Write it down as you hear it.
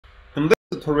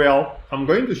tutorial, I'm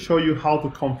going to show you how to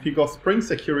configure Spring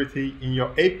Security in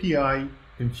your API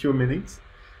in a few minutes.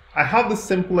 I have this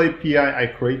simple API I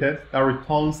created that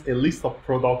returns a list of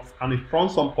products and it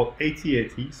runs on port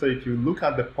 8080. So if you look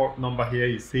at the port number here,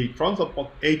 you see it runs on port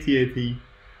 8080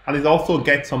 and it also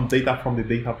gets some data from the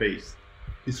database.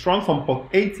 It runs on port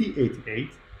 8088.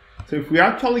 So if we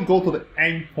actually go to the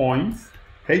endpoint,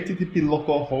 HTTP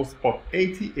localhost port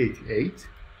 8088,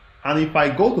 and if I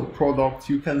go to products,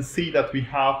 you can see that we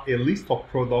have a list of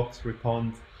products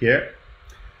returned here.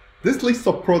 This list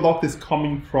of products is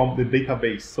coming from the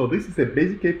database. So this is a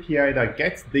basic API that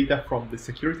gets data from the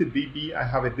SecurityDB. I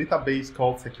have a database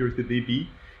called SecurityDB.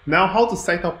 Now, how to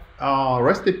set up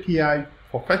REST API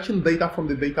for fetching data from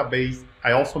the database,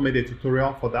 I also made a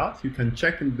tutorial for that. You can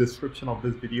check in the description of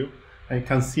this video and you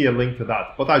can see a link to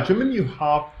that. But assuming you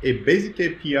have a basic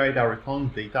API that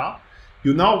returns data,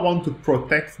 you now want to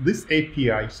protect this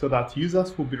API so that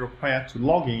users will be required to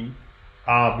log in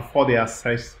before they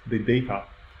access the data.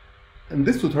 In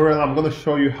this tutorial, I'm going to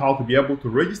show you how to be able to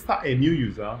register a new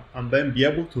user and then be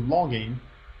able to log in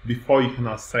before you can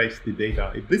access the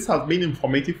data. If this has been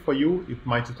informative for you, if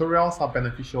my tutorials are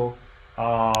beneficial,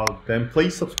 then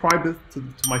please subscribe to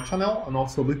my channel and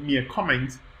also leave me a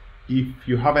comment. If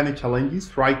you have any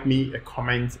challenges, write me a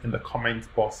comment in the comment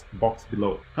box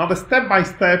below. Now the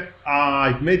step-by-step,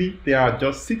 I've made it. There are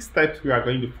just 6 steps we are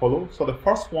going to follow. So the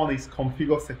first one is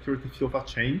configure security filter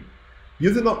chain.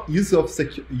 Use of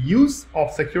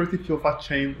security filter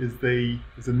chain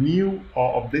is a new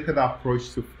or updated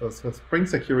approach to Spring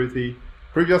Security.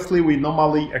 Previously, we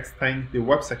normally extend the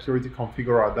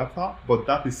WebSecurityConfigurerAdapter, but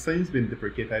that is since been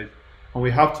deprecated, and we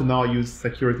have to now use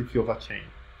security filter chain.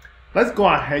 Let's go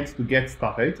ahead to get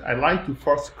started. I like to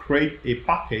first create a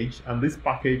package, and this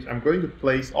package, I'm going to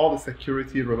place all the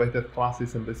security related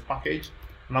classes in this package,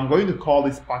 and I'm going to call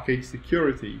this package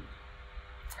security.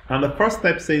 And the first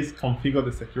step says configure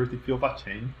the security filter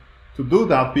chain. To do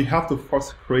that, we have to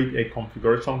first create a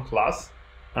configuration class,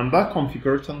 and that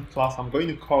configuration class, I'm going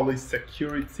to call it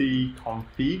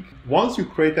SecurityConfig. Once you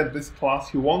created this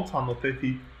class, you want to annotate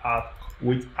it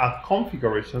with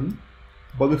configuration.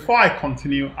 But before I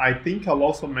continue, I think I'll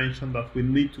also mention that we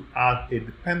need to add a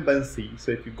dependency.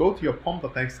 So if you go to your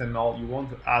pom.xml, you want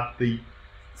to add the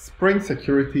Spring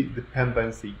Security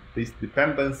dependency. This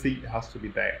dependency has to be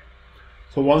there.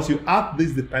 So once you add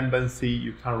this dependency,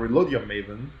 you can reload your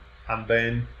Maven. And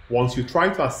then once you try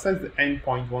to access the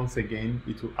endpoint once again,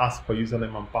 it will ask for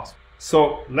username and password.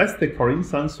 So let's take for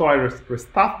instance, so I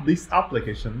restart this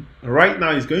application. Right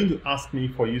now it's going to ask me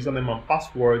for username and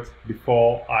password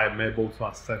before I'm able to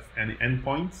access any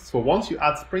endpoints. So once you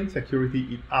add Spring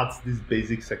Security, it adds this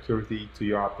basic security to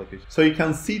your application. So you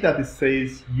can see that it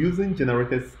says using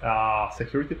generated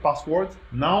security password.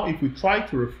 Now if we try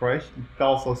to refresh, it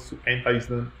tells us to enter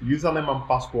username and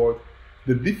password.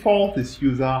 The default is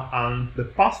user and the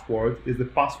password is the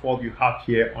password you have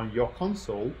here on your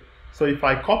console. So if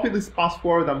I copy this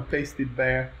password and paste it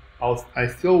there, I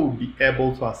still will be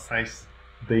able to access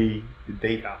the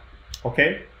data.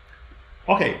 Okay,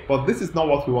 but this is not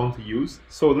what we want to use.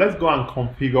 So let's go and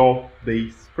configure the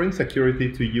Spring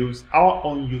Security to use our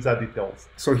own user details.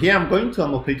 So here I'm going to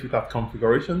annotate with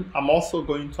 @configuration. I'm also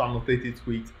going to annotate it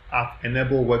with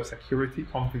 @enable web security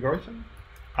configuration,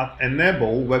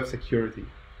 @enable web security.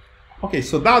 Okay,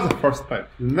 so that's the first step.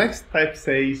 The next step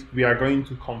says we are going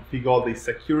to configure the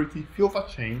security filter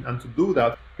chain, and to do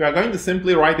that, we are going to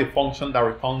simply write a function that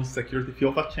returns security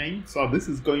filter chain. So this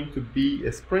is going to be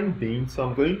a Spring Bean, so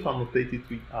I'm going to annotate it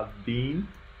with @bean,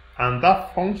 and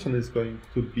that function is going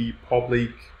to be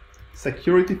public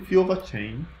security filter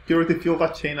chain,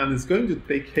 and it's going to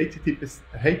take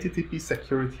HTTP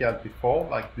security as before.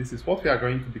 Like this is what we are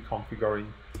going to be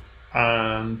configuring,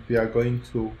 and we are going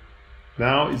to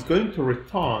now it's going to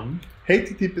return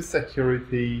HTTP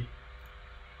security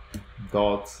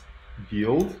dot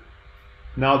build.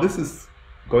 Now this is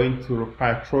going to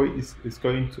require is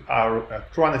going to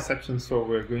throw an exception, so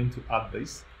we're going to add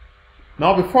this.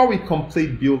 Now before we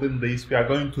complete building this, we are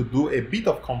going to do a bit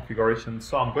of configuration.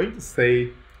 So I'm going to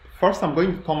say first I'm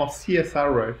going to turn off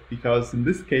CSRF, because in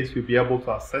this case we'll be able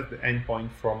to access the endpoint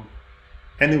from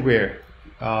anywhere,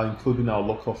 including our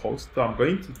local host. So I'm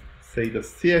going to say the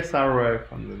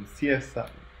CSRF and then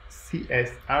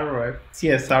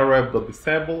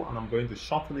CSRF.disable, and I'm going to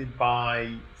shorten it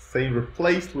by saying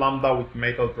replace lambda with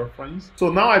method reference. So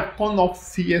now I've turned off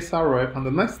CSRF, and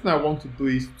the next thing I want to do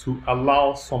is to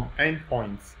allow some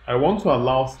endpoints. I want to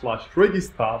allow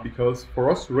 /register, because for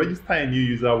us to register a new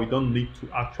user, we don't need to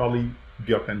actually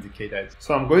be authenticated.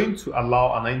 So I'm going to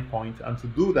allow an endpoint, and to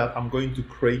do that, I'm going to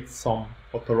create some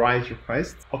authorized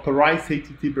requests, authorized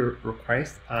HTTP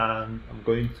request, and I'm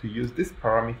going to use this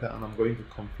parameter and I'm going to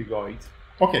configure it.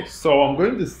 Okay, so I'm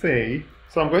going to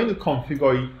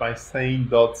configure it by saying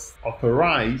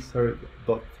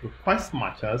 .authorize.request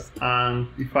matches, and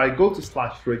if I go to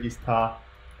 /register,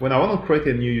 when I want to create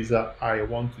a new user, I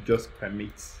want to just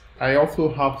permit. I also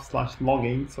have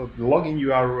 /login, so the login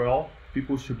URL,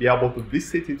 people should be able to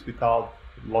visit it without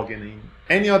logging in.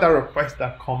 Any other request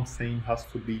that comes in has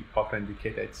to be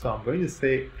authenticated. So I'm going to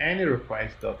say any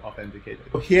request.authenticated.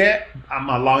 So here I'm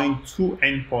allowing 2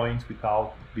 endpoints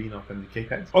without being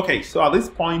authenticated. Okay, so at this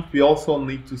point we also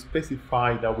need to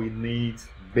specify that we need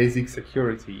basic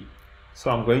security. So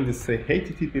I'm going to say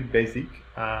HTTP basic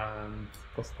and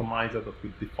customizer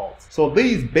with default. So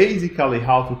this is basically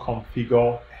how to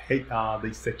configure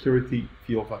the security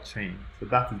filter chain. So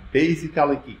that is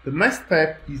basically it. The next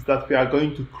step is that we are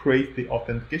going to create the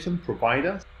authentication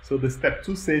provider. So the step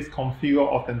 2 says configure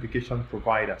authentication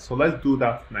provider. So let's do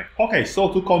that next. Okay, so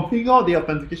to configure the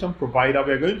authentication provider,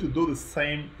 we are going to do the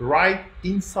same right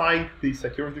inside the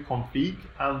security config,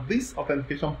 and this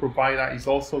authentication provider is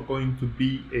also going to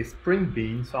be a Spring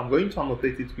Bean. So I'm going to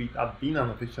annotate it with a bean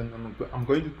annotation, and I'm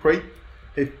going to create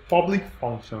a public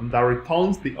function that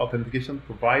returns the authentication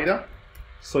provider.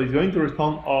 So it's going to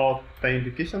return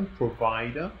authentication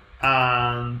provider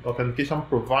and authentication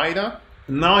provider.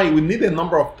 Now we need a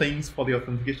number of things for the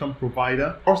authentication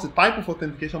provider. First, the type of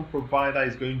authentication provider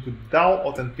is going to DAO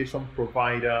authentication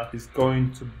provider is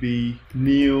going to be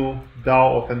new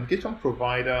DAO authentication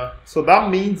provider. So that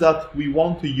means that we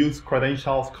want to use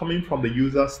credentials coming from the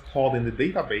user stored in the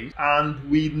database, and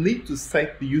we need to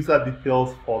set the user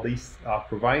details for this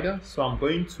provider. So I'm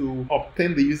going to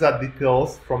obtain the user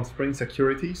details from Spring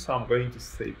Security. So I'm going to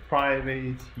say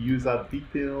private user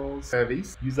details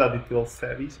service,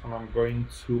 and I'm going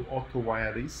to auto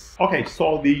wire this. Okay,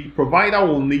 so the provider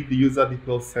will need the user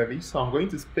details service. So I'm going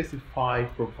to specify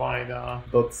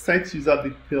provider.set user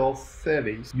details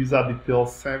service,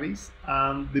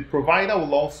 and the provider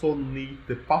will also need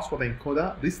the password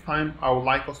encoder. This time I would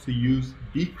like us to use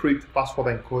bcrypt password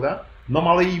encoder.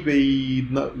 Normally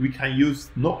we can use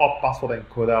no op password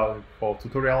encoder for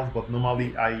tutorials, but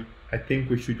normally I think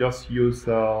we should just use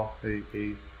a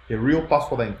real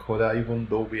password encoder, even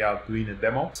though we are doing a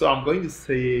demo. So I'm going to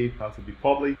say it has to be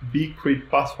public bcrypt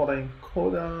password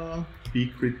encoder.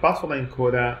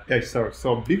 Okay, sorry.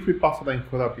 So bcrypt password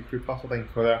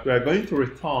encoder. We are going to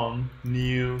return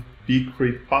new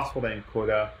bcrypt password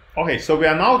encoder. Okay, so we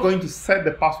are now going to set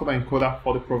the password encoder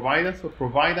for the provider. So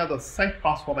provider.set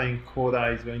password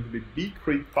encoder is going to be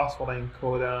bcrypt password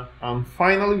encoder. And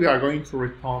finally, we are going to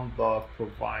return the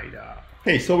provider.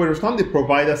 Okay, so we return the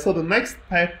provider. So the next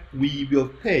step we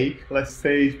will take, let's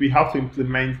say we have to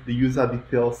implement the user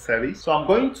details service. So I'm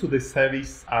going to the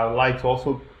service. I like to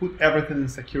also put everything in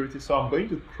security. So I'm going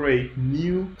to create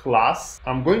new class.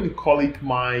 I'm going to call it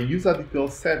my user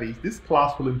details service. This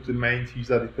class will implement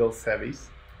user details service,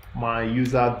 my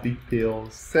user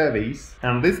details service,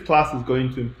 and this class is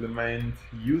going to implement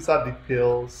user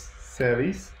details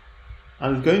service.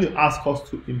 And it's going to ask us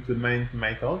to implement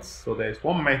methods. So there's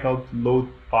one method load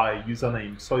by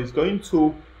username. So it's going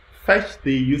to fetch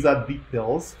the user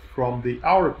details from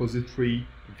our repository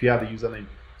via the username.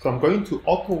 So I'm going to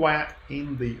auto wire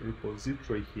in the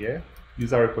repository here,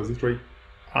 user repository.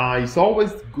 It's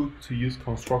always good to use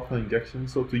constructor injection.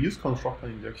 So to use constructor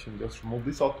injection, just remove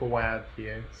this auto wire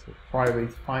here. So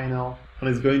private final, and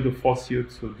it's going to force you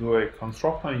to do a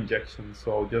constructor injection.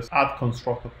 So just add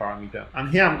constructor parameter. And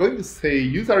here I'm going to say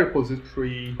user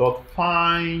repository dot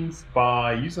finds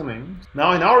by username.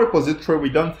 Now in our repository, we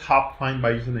don't have find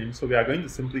by username. So we are going to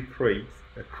simply create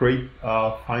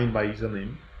find by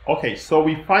username. Okay, so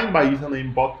we find by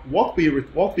username, but what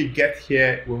we get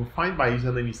here when we find by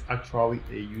username is actually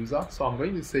a user. So I'm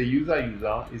going to say user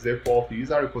is equal to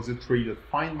user repository that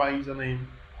find by username.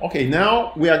 Okay,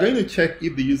 now we are going to check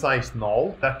if the user is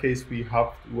null. In that case,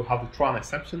 we'll have to throw an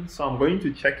exception. So I'm going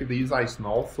to check if the user is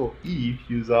null. So if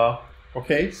user,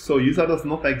 okay, so user does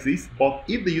not exist, but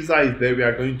if the user is there, we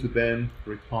are going to then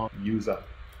return user.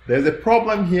 There's a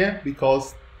problem here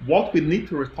because what we need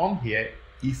to return here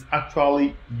is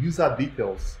actually user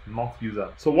details, not user.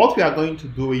 So what we are going to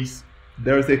do is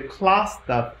there is a class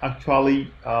that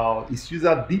actually is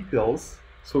user details.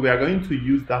 So we are going to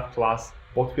use that class,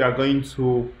 but we are going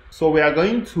to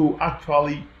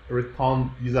actually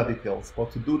return user details,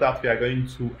 but to do that we are going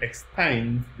to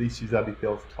extend this user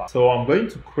details class. So I'm going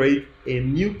to create a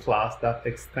new class that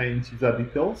extends user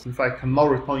details. Since I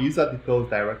cannot return user details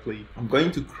directly, I'm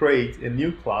going to create a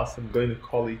new class. I'm going to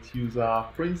call it user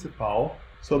principal.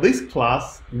 So this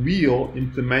class will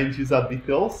implement user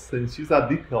details. Since user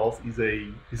details is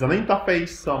an interface,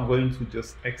 so I'm going to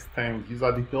just extend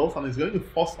user details, and it's going to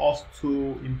force us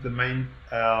to implement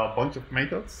a bunch of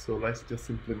methods. So let's just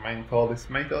implement all these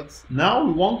methods. Now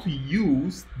we want to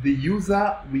use the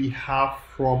user we have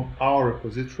from our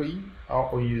repository, our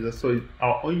own user. So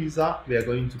our own user, we are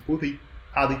going to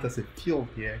add it as a field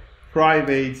here.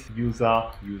 Private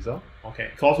user.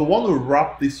 Okay, because we want to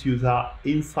wrap this user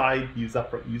inside user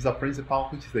principal,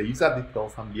 which is the user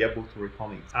details, and be able to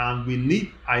return it. And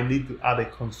I need to add a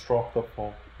constructor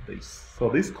for this. So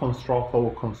this constructor will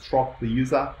construct the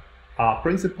user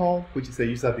principal, which is a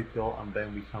user detail, and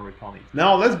then we can return it.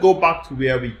 Now let's go back to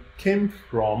where we came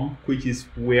from, which is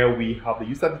where we have the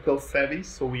user detail service.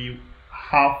 So we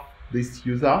have this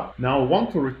user. Now we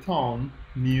want to return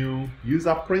new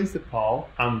user principal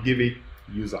and give it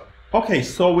user. Okay,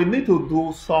 so we need to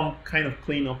do some kind of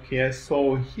cleanup here.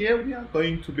 So here we are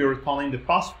going to be returning the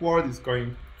password. It's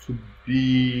going to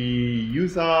be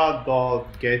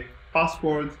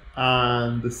user.getPassword,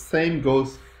 and the same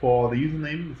goes for the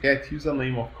username. Get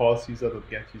username, of course,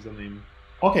 user.getUsername.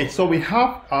 Okay, so we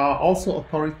have also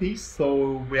authorities.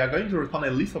 So we are going to return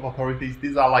a list of authorities.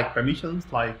 These are like permissions,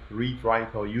 like read,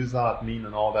 write, or user, admin,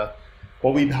 and all that.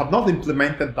 But we have not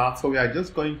implemented that, so we are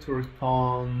just going to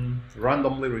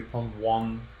randomly return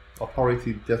one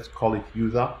authority, just call it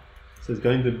user. So it's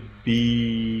going to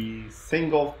be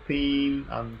single theme,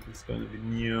 and it's going to be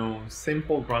new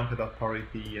simple granted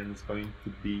authority, and it's going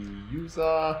to be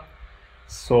user.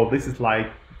 So this is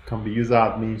like, can be user,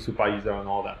 admin, super user, and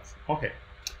all that. Okay.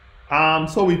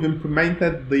 So we've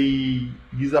implemented the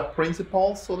user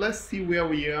principal. So let's see where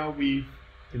we are. We've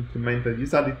implemented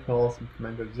user details,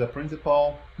 implemented user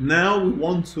principal. Now we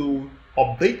want to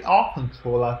update our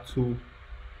controller to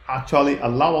actually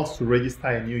allow us to register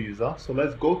a new user. So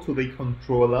let's go to the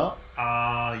controller,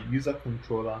 user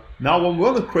controller. Now when we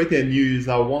want to create a new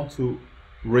user, I want to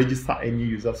register a new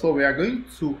user. So we are going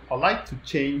to, I like to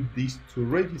change this to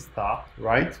register,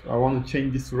 right? I want to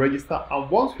change this to register. And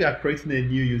once we are creating a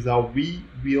new user, we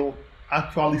will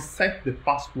actually set the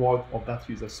password of that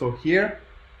user. So here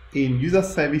in user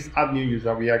service add new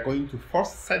user, we are going to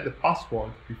first set the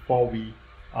password before we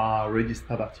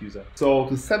register that user. So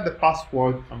to set the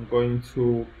password, I'm going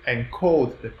to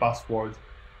encode the password,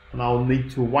 and I'll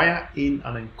need to wire in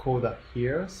an encoder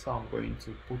here. So I'm going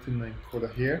to put in the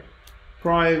encoder here.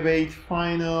 Private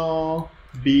final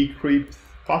bcrypt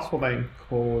password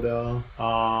encoder,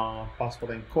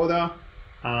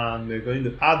 and we're going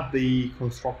to add the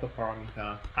constructor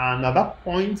parameter. And at that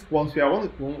point, once we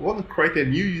want to create a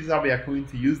new user, we are going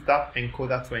to use that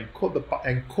encoder to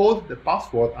encode the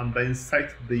password, and then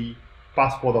set the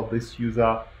password of this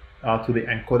user to the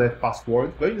encoded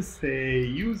password. We're going to say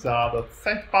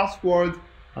user.setPassword,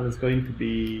 and it's going to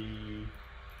be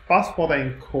password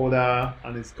encoder,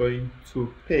 and it's going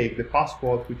to take the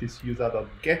password, which is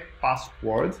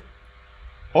user.getPassword.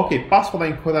 Okay, password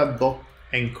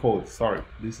encoder.encode. Sorry,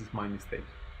 this is my mistake.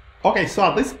 Okay, so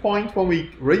at this point, when we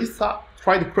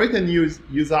try to create a new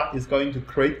user, is going to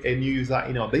create a new user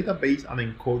in our database and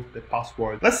encode the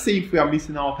password. Let's see if we are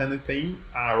missing out anything.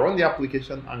 Run the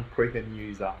application and create a new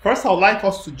user. First, I would like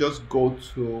us to just go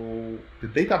to the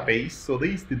database. So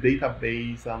this is the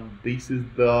database, and this is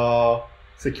the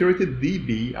security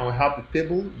DB, and we have the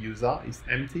table user is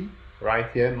empty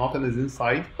right here, nothing is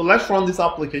inside. So let's run this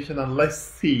application and let's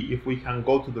see if we can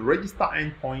go to the register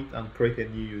endpoint and create a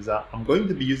new user. I'm going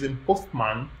to be using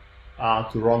Postman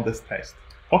to run this test.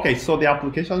 Okay, so the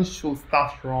application should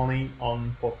start running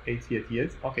on port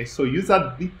 8088. Okay, so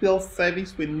user details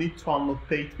service, we need to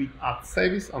annotate with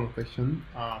 @service annotation.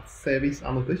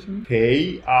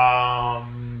 Okay,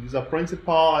 user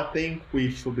principal, I think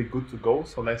we should be good to go.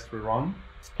 So let's rerun.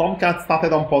 Tomcat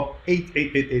started on port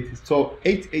 8888. So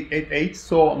 8888.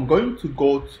 So I'm going to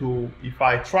go to, if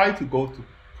I try to go to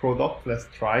product, let's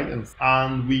try,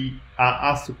 and we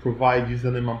are asked to provide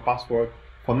username and password.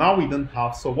 For now, we don't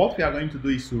have. So what we are going to do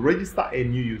is to register a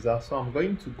new user. So I'm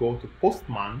going to go to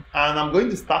Postman, and I'm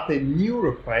going to start a new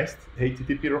request,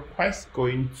 HTTP request,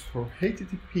 going to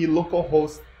HTTP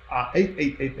localhost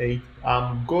 8888.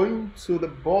 I'm going to the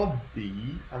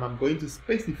body, and I'm going to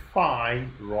specify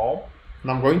Rob,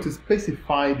 and I'm going to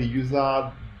specify the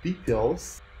user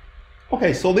details.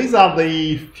 Okay, so these are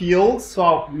the fields.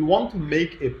 So we want to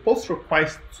make a post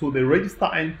request to the register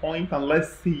endpoint, and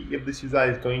let's see if this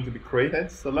user is going to be created.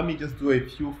 So let me just do a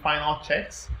few final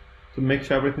checks to make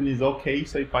sure everything is okay.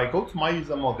 So if I go to my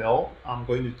user model, I'm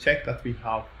going to check that we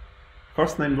have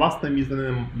first name, last name,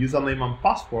 username and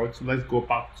password. So let's go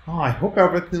back. I hope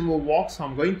everything will work. So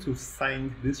I'm going to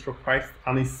send this request,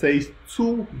 and it says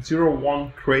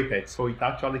 201 created. So it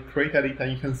actually created it,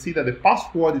 and you can see that the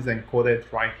password is encoded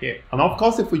right here. And of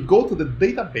course, if we go to the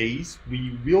database,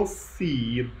 we will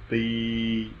see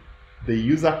the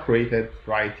user created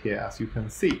right here, as you can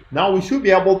see. Now we should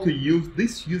be able to use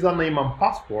this username and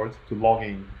password to log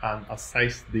in and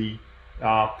access the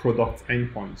product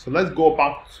endpoint. So let's go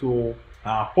back to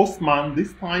Postman.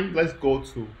 This time let's go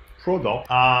to product,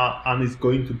 and it's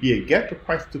going to be a get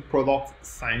request to product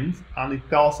sent, and it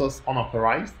tells us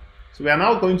unauthorized. So we are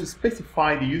now going to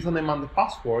specify the username and the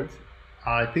password.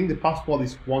 I think the password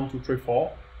is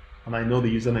 1234, and I know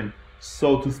the username.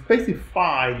 So to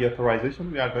specify the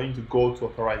authorization, we are going to go to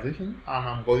authorization, and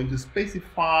I'm going to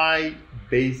specify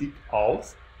basic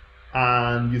auth,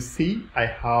 and you see I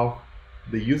have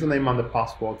the username and the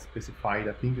password specified.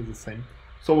 I think it's the same.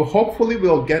 So hopefully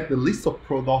we'll get the list of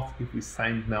products if we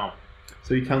sign now.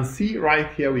 So you can see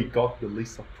right here we got the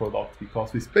list of products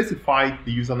because we specified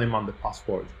the username and the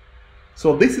password.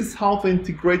 So this is how to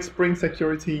integrate Spring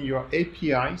Security in your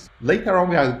APIs. Later on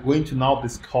we are going to now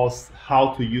discuss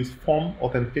how to use form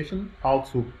authentication, how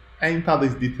to enter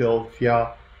these details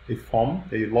via a form,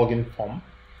 a login form.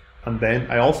 And then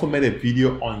I also made a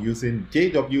video on using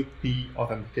JWT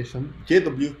authentication,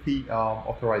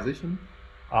 authorization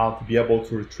to be able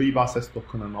to retrieve access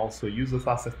token and also use this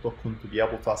access token to be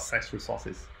able to access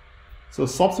resources. So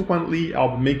subsequently,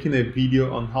 I'll be making a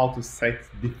video on how to set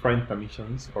different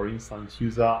permissions, for instance,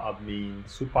 user, admin,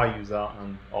 super user,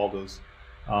 and all those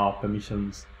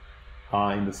permissions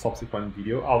in the subsequent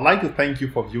video. I would like to thank you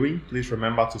for viewing. Please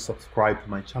remember to subscribe to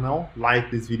my channel,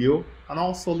 like this video, and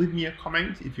also leave me a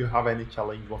comment if you have any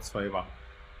challenge whatsoever.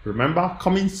 Remember,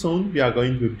 coming soon, we are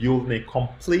going to be building a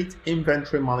complete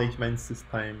inventory management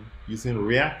system using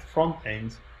React front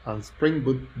end and Spring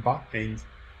Boot back end,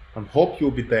 and hope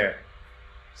you'll be there.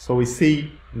 So we see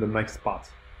you in the next part.